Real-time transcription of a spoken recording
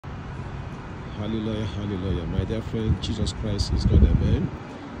Hallelujah, hallelujah. My dear friend, Jesus Christ is Lord, amen.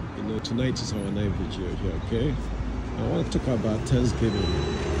 You know, tonight is our night vigil here, okay? I want to talk about Thanksgiving.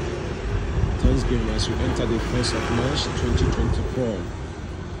 Thanksgiving as we enter the 1st of March 2024.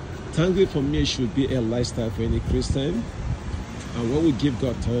 Thanksgiving for me should be a lifestyle for any Christian. And when we give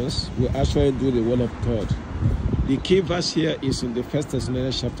God thanks, we actually do the will of God. The key verse here is in the 1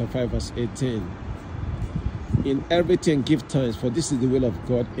 Thessalonians chapter 5, verse 18. In everything give thanks, for this is the will of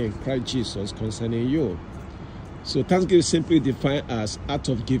God in Christ Jesus concerning you. So thanksgiving is simply defined as act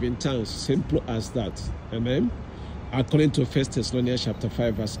of giving thanks, simple as that. Amen. According to 1 Thessalonians chapter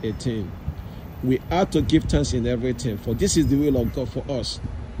 5, verse 18. We are to give thanks in everything, for this is the will of God for us.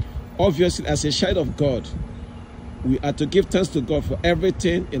 Obviously, as a child of God, we are to give thanks to God for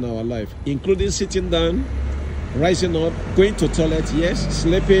everything in our life, including sitting down, rising up, going to toilet, yes,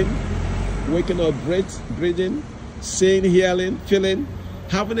 sleeping, waking up, breathing, seeing, hearing, feeling,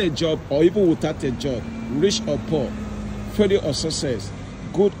 having a job, or even without a job, rich or poor, failure or success,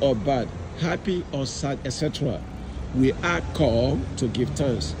 good or bad, happy or sad, etc. We are called to give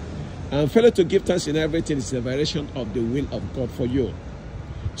thanks. And failure to give thanks in everything is a violation of the will of God for you.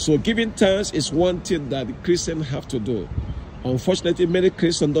 So giving thanks is one thing that the Christians have to do. Unfortunately, many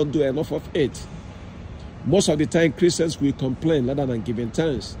Christians don't do enough of it. Most of the time, Christians will complain rather than giving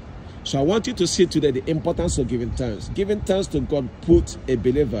thanks. So I want you to see today the importance of giving thanks. Giving thanks to God puts a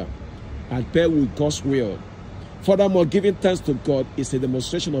believer at pair with God's will. Furthermore, giving thanks to God is a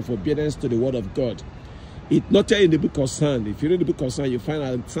demonstration of obedience to the word of God. It's not in the book of Psalms. If you read the book of Psalms, you find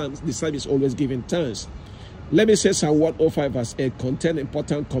out the psalm is always giving thanks. Let me say Psalm 105 verse 8 contains an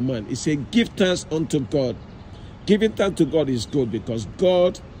important command. It says, give thanks unto God. Giving thanks to God is good because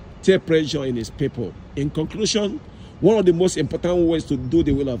God takes pleasure in his people. In conclusion, one of the most important ways to do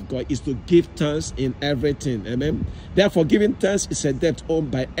the will of God is to give thanks in everything. Amen. Therefore, giving thanks is a debt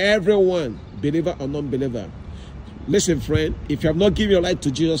owned by everyone, believer or non-believer. Listen, friend, if you have not given your life to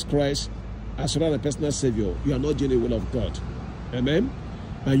Jesus Christ as your personal Savior, you are not doing the will of God. Amen.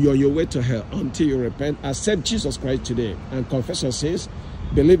 And you're on your way to hell until you repent, accept Jesus Christ today, and confess your sins,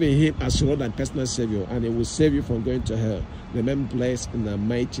 believe in him as your Lord and personal Savior, and he will save you from going to hell. Remain blessed in the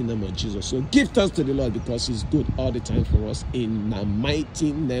mighty name of Jesus. So give thanks to the Lord because he's good all the time for us in the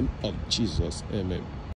mighty name of Jesus. Amen.